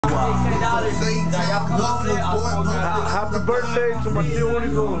Happy birthday to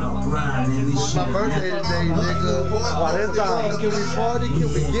mr.uniko. My birthday today, nigga. 40. Can we party? Can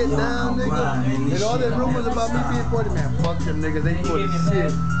we get down, nigga? And all that rumors about me being 40, man, fuck them niggas. They full of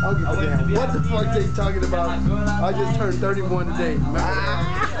shit. I don't give a damn what the fuck they talking about. I just turned 31 today.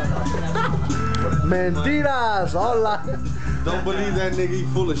 Mentiras, hola. Don't believe that nigga, he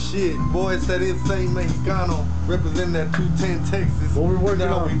full of shit. Boy said insane Mexicano, representing that 210 Texas. What we working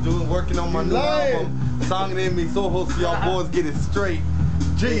on? We doing, working on my new album, Sangre, mis hojos, so y'all boys get it straight.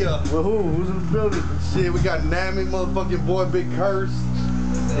 Gia. Well, who's in the building? Shit, we got Namik, motherfucking boy, Big Curse.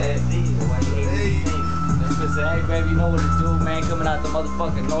 Hey, baby, you know what to do, man. Coming out the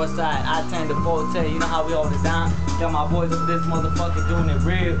motherfucking north side, I-10 to 410. You know how we hold it down. Got my boys up this motherfucker doing it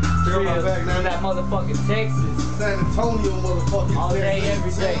real. That motherfucking Texas. San Antonio, motherfucking all day,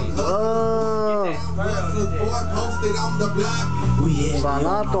 every day.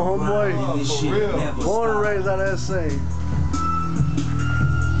 Salato, homeboy. Born and raised out of SA.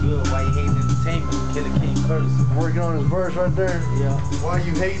 Good, why you hating entertainment? Killer King Curtis. Working on his verse right there. Yeah. Why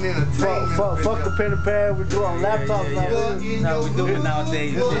you hating entertainment? Fuck the pen and pad. We do on laptops now. No, we do it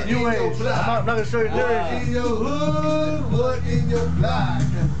nowadays. You ain't. I'm not gonna show you lyrics. What in your hood? What in your block?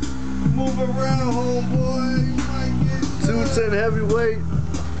 Move around, homeboy. You might get 210 heavyweight.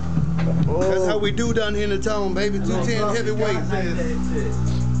 That's how we do down here in the town, baby. 210 heavyweight.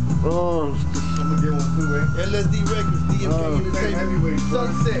 Oh. I'm gonna get one too, man. LSD Records, DMK Entertainment.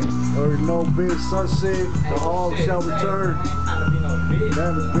 Sunset. Or no big sunset. The hog shall return.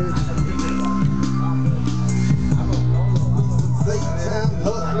 Damn it, bitch. Satan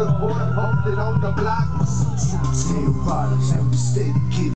hustler, boy, posted on the block.